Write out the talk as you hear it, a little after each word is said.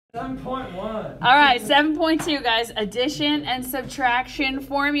7.1. All right, 7.2, guys. Addition and subtraction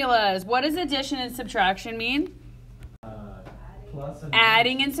formulas. What does addition and subtraction mean?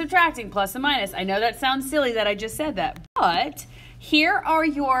 Adding and subtracting, plus and minus. I know that sounds silly that I just said that, but here are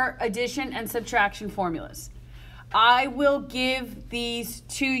your addition and subtraction formulas. I will give these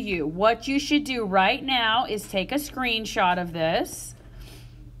to you. What you should do right now is take a screenshot of this.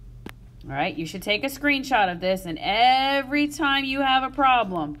 All right, you should take a screenshot of this, and every time you have a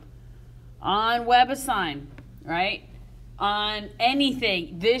problem on WebAssign, right, on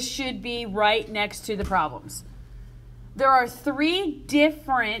anything, this should be right next to the problems. There are 3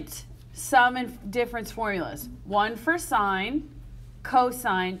 different sum and difference formulas. One for sine,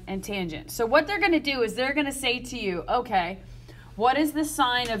 cosine, and tangent. So what they're going to do is they're going to say to you, okay, what is the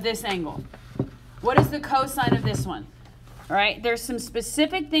sine of this angle? What is the cosine of this one? All right, there's some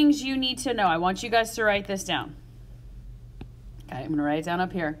specific things you need to know. I want you guys to write this down. Okay, I'm going to write it down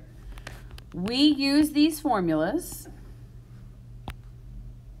up here. We use these formulas.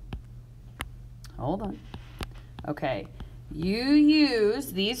 Hold on. Okay, you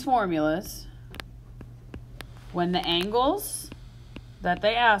use these formulas when the angles that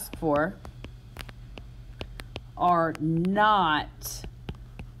they ask for are not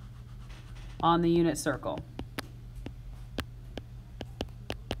on the unit circle.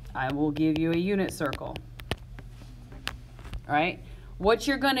 I will give you a unit circle. All right, what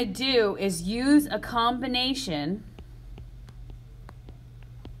you're going to do is use a combination,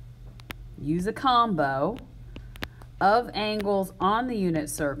 use a combo of angles on the unit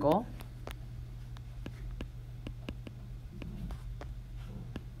circle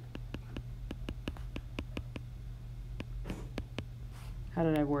how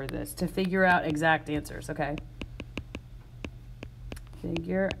did I word this? To figure out exact answers, okay?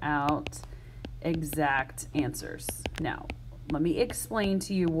 Figure out exact answers. Now, let me explain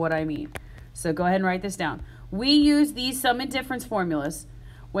to you what I mean. So go ahead and write this down. We use these sum and difference formulas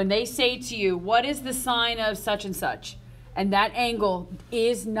when they say to you, what is the sine of such and such? And that angle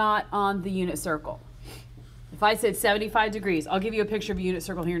is not on the unit circle. If I said 75 degrees, I'll give you a picture of a unit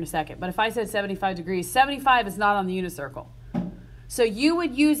circle here in a second, but if I said 75 degrees, 75 is not on the unit circle. So you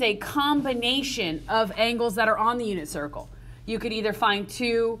would use a combination of angles that are on the unit circle. You could either find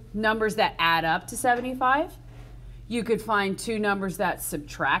 2 numbers that add up to 75. You could find 2 numbers that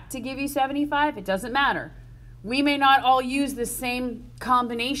subtract to give you 75. It doesn't matter. We may not all use the same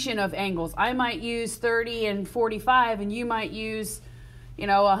combination of angles. I might use 30 and 45, and you might use,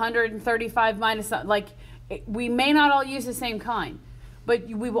 135 minus, we may not all use the same kind, but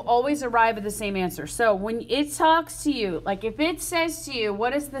we will always arrive at the same answer. So when it talks to you, like if it says to you,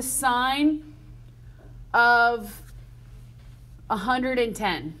 what is the sine of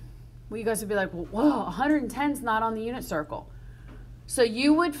 110? Well, you guys would be like, well, whoa, 110 is not on the unit circle. So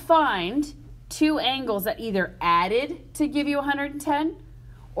you would find 2 angles that either added to give you 110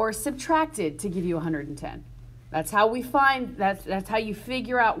 or subtracted to give you 110. That's how we find, that's how you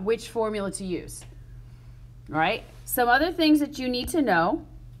figure out which formula to use. All right, some other things that you need to know,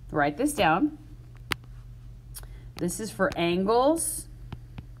 write this down. This is for angles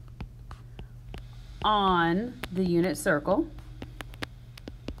on the unit circle.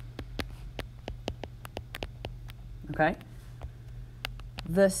 Okay.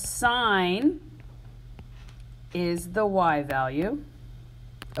 The sine is the y value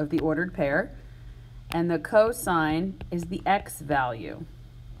of the ordered pair, and the cosine is the x value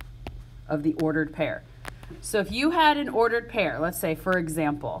of the ordered pair. So if you had an ordered pair, let's say, for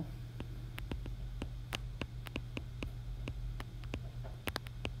example,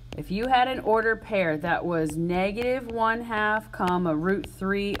 if you had an ordered pair that was -1/2 comma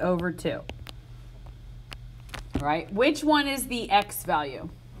 √3 over 2, right? Which one is the x value?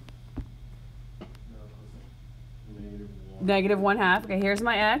 -1/2. Okay, here's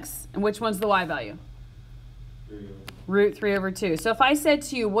my x. And which one's the y value? √3 over 2. So if I said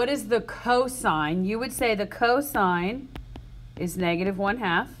to you, what is the cosine? You would say the cosine is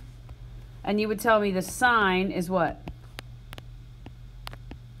 -1/2. And you would tell me the sine is what?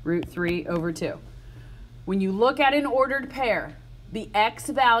 √3 over 2. When you look at an ordered pair, the x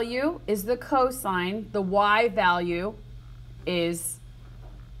value is the cosine, the y value is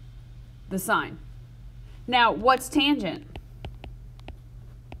the sine. Now, what's tangent?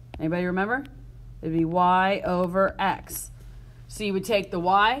 Anybody remember? It'd be y over x. So you would take the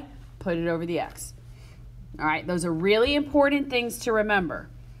y, put it over the x. All right, those are really important things to remember.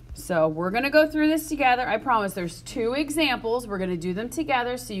 So we're going to go through this together. I promise there's 2 examples. We're going to do them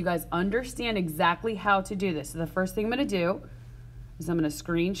together so you guys understand exactly how to do this. So the first thing I'm going to do is I'm going to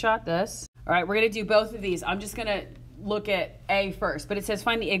screenshot this. All right, we're going to do both of these. I'm just going to look at A first, but it says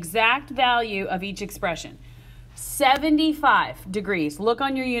find the exact value of each expression. 75 degrees. Look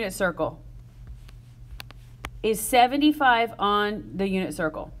on your unit circle. Is 75 on the unit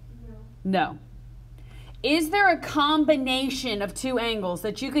circle? No. Is there a combination of two angles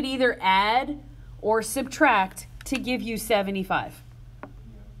that you could either add or subtract to give you 75?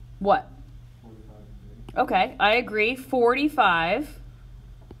 What? Okay, I agree. 45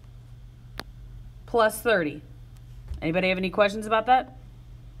 plus 30. Anybody have any questions about that?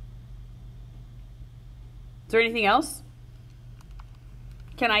 Is there anything else?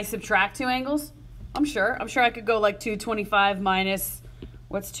 Can I subtract two angles? I'm sure I could go like 225 minus,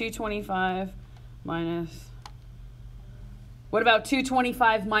 what's 225 minus, what about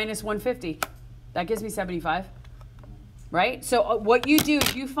 225 minus 150? That gives me 75, right? So what you do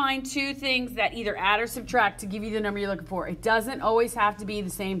is you find two things that either add or subtract to give you the number you're looking for. It doesn't always have to be the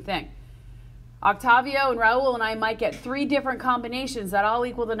same thing. Octavio and Raul and I might get 3 different combinations that all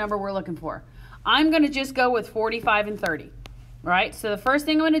equal the number we're looking for. I'm going to just go with 45 and 30. Right? So the first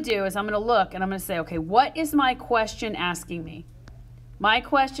thing I'm going to do is I'm going to look and I'm going to say, okay, what is my question asking me? My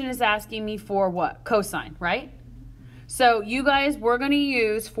question is asking me for what? Cosine, right? So you guys, we're going to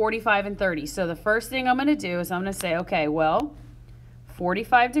use 45 and 30. So the first thing I'm going to do is I'm going to say, okay, well,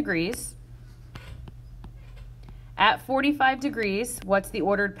 45 degrees. At 45 degrees, what's the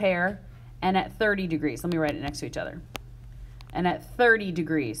ordered pair? And at 30 degrees, let me write it next to each other. And at 30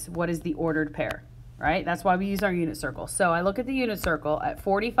 degrees, what is the ordered pair? Right? That's why we use our unit circle. So I look at the unit circle. At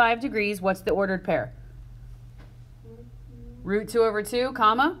 45 degrees, what's the ordered pair? Root 2 over 2,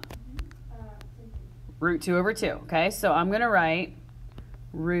 comma? Root 2 over 2. Okay, so I'm going to write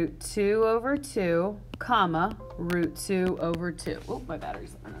root 2 over 2, comma, root 2 over 2. Oh, my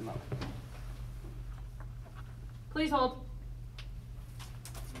battery's running low. Please hold.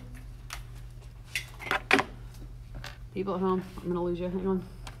 People at home, I'm going to lose you. Hang on.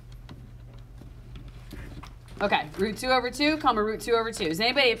 Okay, root 2 over 2, comma, root 2 over 2. Does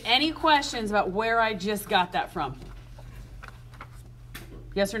anybody have any questions about where I just got that from?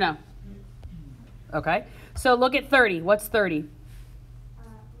 Yes or no? Okay, so look at 30. What's 30? Root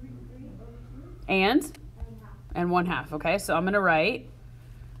 3 over 2. And 1/2. Okay, so I'm going to write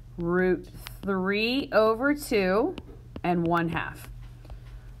root 3 over 2 and 1/2.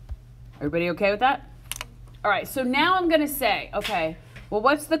 Everybody okay with that? All right, so now I'm going to say, okay, well,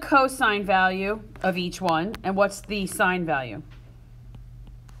 what's the cosine value of each one, and what's the sine value?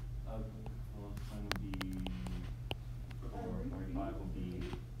 Well, sine would be 45 will be.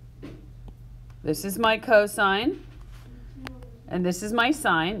 This is my cosine, and this is my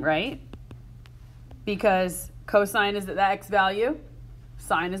sine, right? Because cosine is the x value,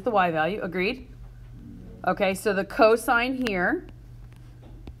 sine is the y value. Agreed? Okay, so the cosine here,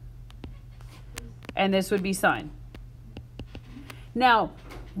 and this would be sine. Now,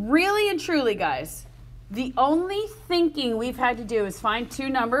 really and truly, guys, the only thinking we've had to do is find two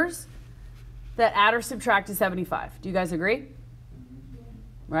numbers that add or subtract to 75. Do you guys agree?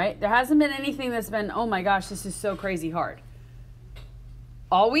 Right? There hasn't been anything that's been, oh my gosh, this is so crazy hard.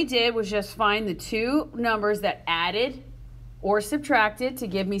 All we did was just find the two numbers that added or subtracted to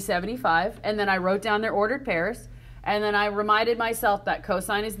give me 75, and then I wrote down their ordered pairs, and then I reminded myself that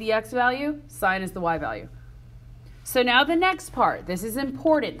cosine is the x value, sine is the y value. So now the next part, this is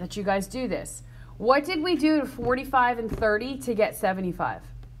important that you guys do this. What did we do to 45 and 30 to get 75?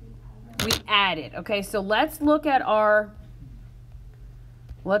 We added. Okay, so let's look at our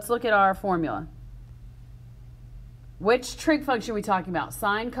formula. Which trig function are we talking about?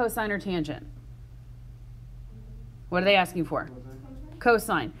 Sine, cosine, or tangent? What are they asking for?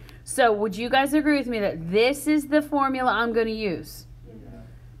 Cosine. So would you guys agree with me that this is the formula I'm going to use?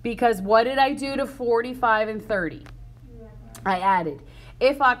 Because what did I do to 45 and 30? I added.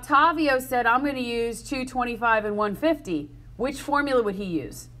 If Octavio said I'm going to use 225 and 150, which formula would he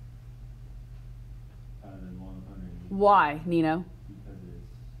use? Why, Nino?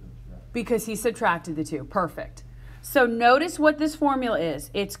 Because he subtracted the two. Perfect. So notice what this formula is.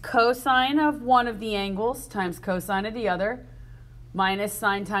 It's cosine of one of the angles times cosine of the other minus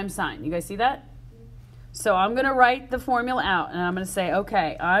sine times sine. You guys see that? So I'm going to write the formula out, and I'm going to say,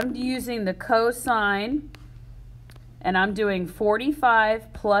 okay, I'm using the cosine, and I'm doing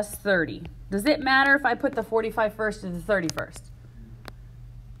 45 plus 30. Does it matter if I put the 45 first or the 30 first?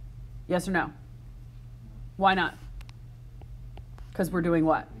 Yes or no? Why not? Because we're doing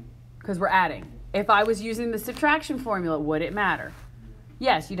what? Because we're adding. If I was using the subtraction formula, would it matter?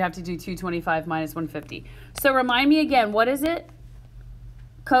 Yes, you'd have to do 225 minus 150. So remind me again, what is it?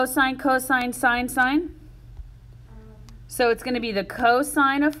 Cosine, cosine, sine, sine? So it's going to be the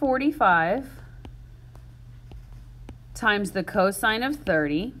cosine of 45 times the cosine of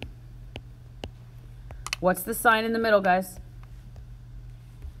 30. What's the sign in the middle, guys?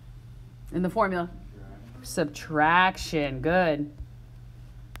 In the formula? Subtraction. Good.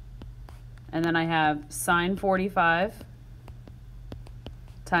 And then I have sine 45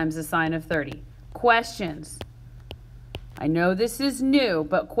 times the sine of 30. Questions? I know this is new,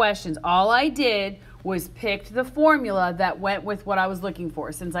 but questions. All I did was picked the formula that went with what I was looking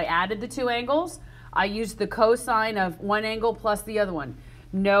for. Since I added the two angles, I used the cosine of one angle plus the other one.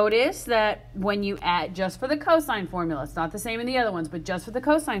 Notice that when you add, just for the cosine formula, it's not the same in the other ones, but just for the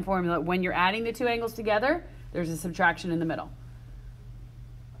cosine formula, when you're adding the two angles together, there's a subtraction in the middle.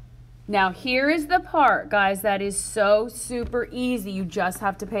 Now here is the part, guys, that is so super easy. You just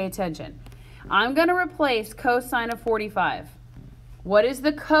have to pay attention. I'm going to replace cosine of 45. What is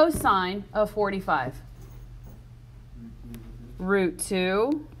the cosine of 45? Root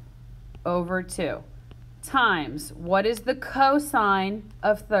 2 over 2 times, what is the cosine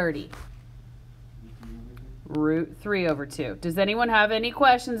of 30? Root 3 over 2. Does anyone have any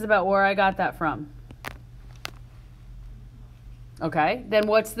questions about where I got that from? Okay, then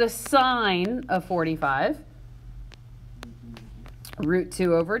what's the sine of 45? Root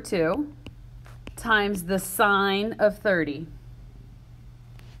 2 over 2 times the sine of 30.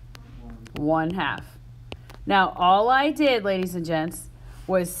 1/2. Now, all I did, ladies and gents,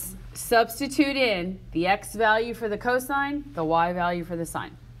 was substitute in the x value for the cosine, the y value for the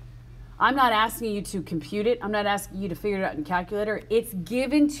sine. I'm not asking you to compute it. I'm not asking you to figure it out in a calculator. It's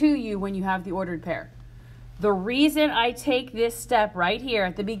given to you when you have the ordered pair. The reason I take this step right here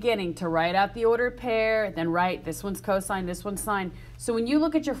at the beginning to write out the ordered pair, then write this one's cosine, this one's sine. So when you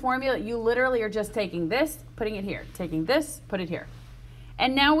look at your formula, you literally are just taking this, putting it here, taking this, put it here.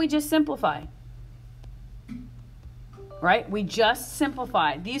 And now we just simplify. Right? We just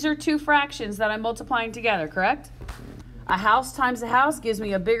simplified. These are two fractions that I'm multiplying together, correct? A house times a house gives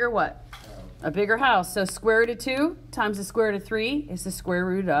me a bigger what? A bigger house. So square root of 2 times the square root of 3 is the square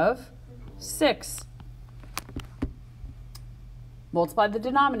root of 6. Multiply the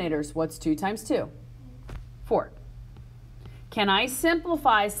denominators. What's 2 times 2? 4. Can I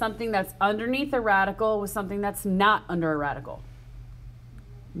simplify something that's underneath a radical with something that's not under a radical?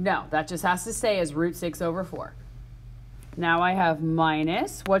 No, that just has to stay as root 6 over 4. Now I have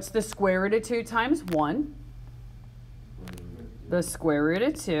minus, what's the square root of 2 times 1? The square root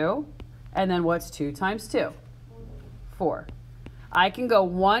of 2. And then what's 2 times 2? 4. I can go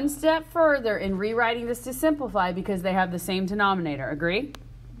one step further in rewriting this to simplify because they have the same denominator. Agree?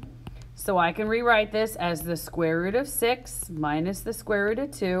 So I can rewrite this as the square root of 6 minus the square root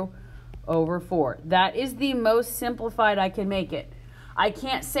of 2 over 4. That is the most simplified I can make it. I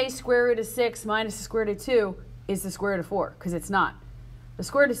can't say square root of 6 minus the square root of 2 is the square root of 4, because it's not. The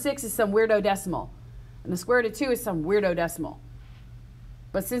square root of 6 is some weirdo decimal, and the square root of 2 is some weirdo decimal.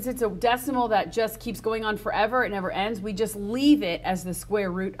 But since it's a decimal that just keeps going on forever, it never ends, we just leave it as the square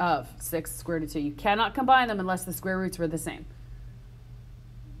root of 6 square root of 2. You cannot combine them unless the square roots were the same.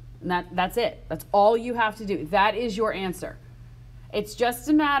 And that's it. That's all you have to do. That is your answer. It's just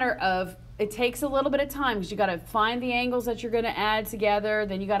a matter of, it takes a little bit of time because you got to find the angles that you're going to add together.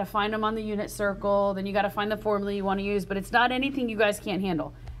 Then you got to find them on the unit circle. Then you got to find the formula you want to use. But it's not anything you guys can't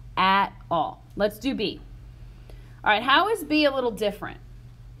handle at all. Let's do B. All right, how is B a little different?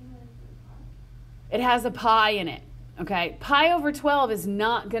 It has a pi in it. Okay, pi over 12 is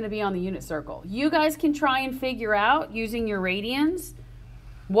not going to be on the unit circle. You guys can try and figure out using your radians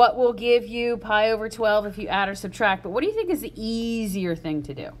what will give you pi over 12 if you add or subtract. But what do you think is the easier thing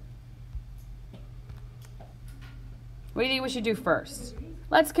to do? What do you think we should do first?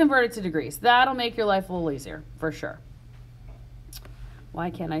 Let's convert it to degrees. That'll make your life a little easier, for sure. Why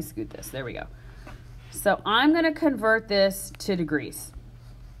can't I scoot this? There we go. So I'm going to convert this to degrees.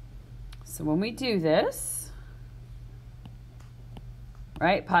 So when we do this,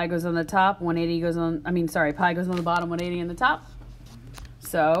 right, pi goes on the top, 180 goes on, pi goes on the bottom, 180 on the top.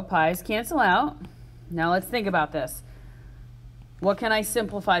 So pi's cancel out. Now let's think about this. What can I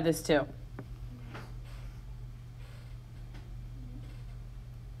simplify this to?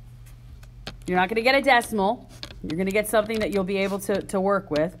 You're not going to get a decimal. You're going to get something that you'll be able to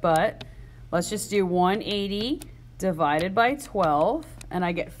work with, but let's just do 180 divided by 12, and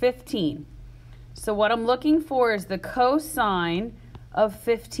I get 15. So what I'm looking for is the cosine of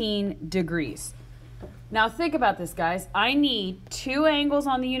 15 degrees. Now think about this, guys. I need two angles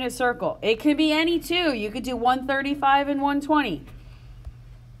on the unit circle. It could be any two. You could do 135 and 120,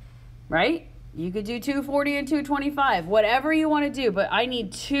 right? You could do 240 and 225, whatever you want to do, but I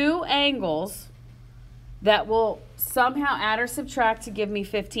need two angles that will somehow add or subtract to give me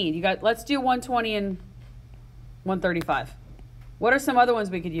 15. Let's do 120 and 135. What are some other ones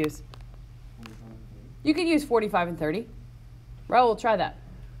we could use? 45 and 30. You could use 45 and 30. Raul, try that.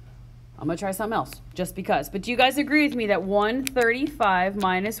 I'm going to try something else, just because. But do you guys agree with me that 135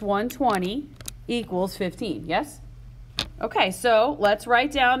 minus 120 equals 15, yes? Okay, so let's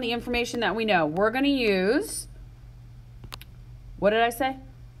write down the information that we know. We're going to use, what did I say?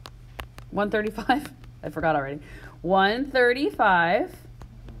 135? I forgot already. 135,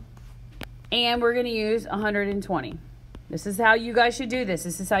 and we're going to use 120. This is how you guys should do this.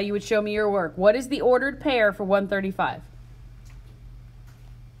 This is how you would show me your work. What is the ordered pair for 135?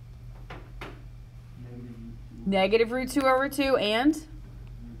 Negative root 2 over 2 and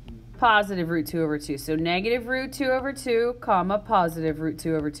positive root 2 over 2. So negative root 2 over 2, comma, positive root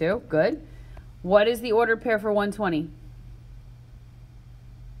 2 over 2. Good. What is the ordered pair for 120?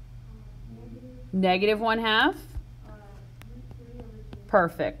 Negative 1/2.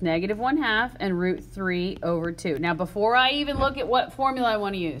 Perfect. Negative 1/2 and root 3 over 2. Now, before I even look at what formula I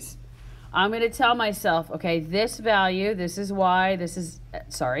want to use, I'm going to tell myself, okay, this value, this is y, this is,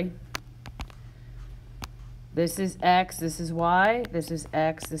 sorry. This is x, this is y, this is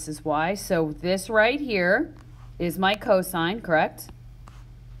x, this is y. So this right here is my cosine, correct?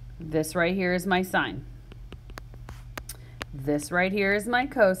 This right here is my sine. This right here is my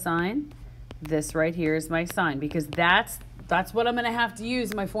cosine. This right here is my sine, because that's what I'm going to have to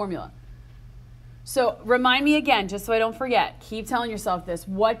use in my formula. So remind me again, just so I don't forget. Keep telling yourself this.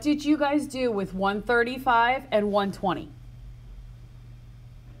 What did you guys do with 135 and 120?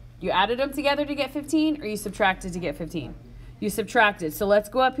 You added them together to get 15, or you subtracted to get 15? You subtracted. So let's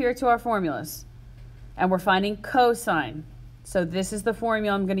go up here to our formulas. And we're finding cosine. So this is the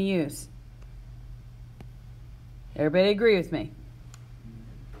formula I'm going to use. Everybody agree with me?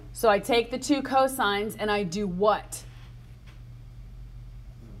 So I take the two cosines and I do what?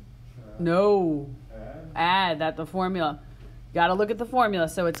 No. Add. That's the formula. Got to look at the formula.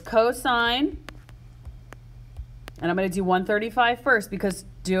 So it's cosine. And I'm going to do 135 first, because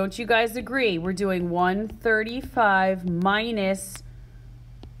don't you guys agree? We're doing 135 minus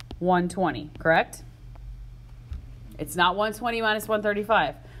 120, correct? It's not 120 minus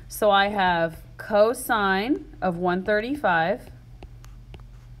 135. So I have cosine of 135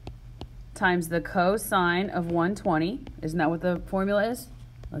 times the cosine of 120. Isn't that what the formula is?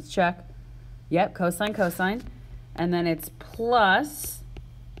 Let's check. Yep, cosine, cosine. And then it's plus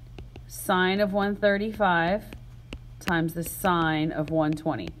sine of 135 times the sine of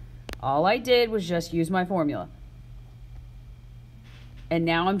 120. All I did was just use my formula. And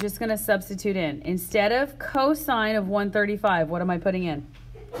now I'm just going to substitute in. Instead of cosine of 135, what am I putting in?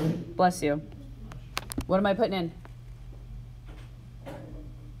 Bless you. What am I putting in?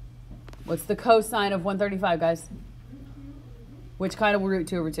 What's the cosine of 135, guys? Which kind of root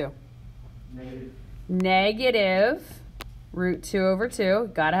 2 over 2? Negative. Negative root 2 over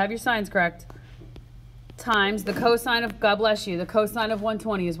 2. Got to have your signs correct. Times the cosine of, God bless you, the cosine of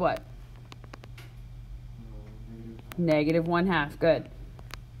 120 is what? Negative 1/2. Good.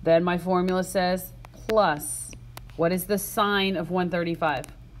 Then my formula says plus, what is the sine of 135?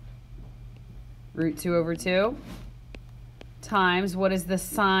 Root 2 over 2 times, what is the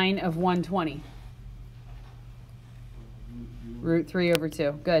sine of 120? Root 3 over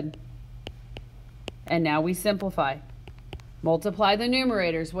 2. Good. And now we simplify. Multiply the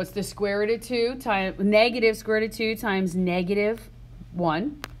numerators. What's the square root of 2 times negative square root of 2 times negative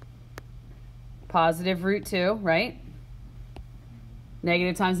 1? Positive root 2, right?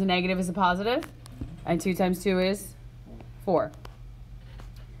 Negative times a negative is a positive. And 2 times 2 is 4.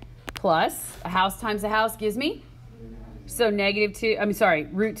 Plus, a house times a house gives me? So negative 2,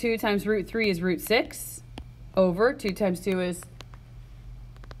 root 2 times root 3 is root 6. Over 2 times 2 is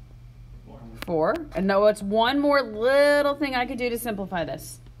 4. And now what's one more little thing I could do to simplify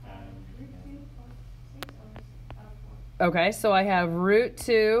this? Okay, so I have root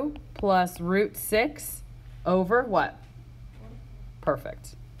 2 plus root 6 over what?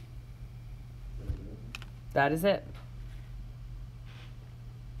 Perfect. That is it.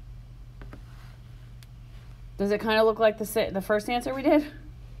 Does it kind of look like the first answer we did?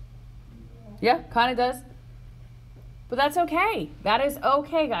 Yeah, kind of does. But that's okay. That is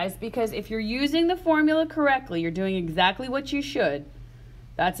okay, guys, because if you're using the formula correctly, you're doing exactly what you should.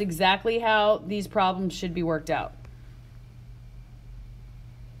 That's exactly how these problems should be worked out.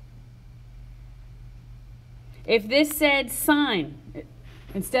 If this said sine,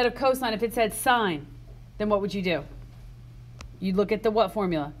 instead of cosine, if it said sine, then what would you do? You'd look at the what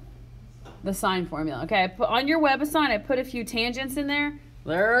formula? The sine formula. Okay, on your WebAssign, I put a few tangents in there.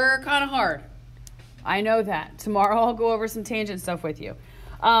 They're kind of hard. I know that. Tomorrow I'll go over some tangent stuff with you.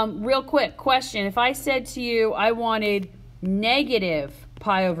 Real quick question. If I said to you, I wanted negative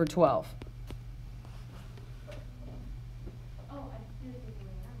pi over 12. Oh, I do it the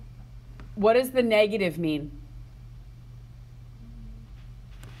way around. What does the negative mean?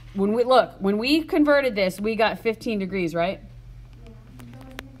 When we converted this, we got 15 degrees, right? Yeah.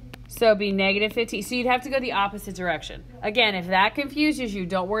 So it'd be negative 15. So you'd have to go the opposite direction. Again, if that confuses you,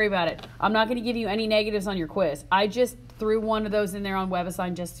 don't worry about it. I'm not going to give you any negatives on your quiz. I just threw one of those in there on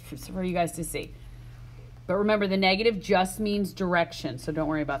WebAssign just for you guys to see. But remember, the negative just means direction, so don't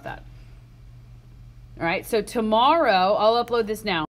worry about that. All right, so tomorrow, I'll upload this now.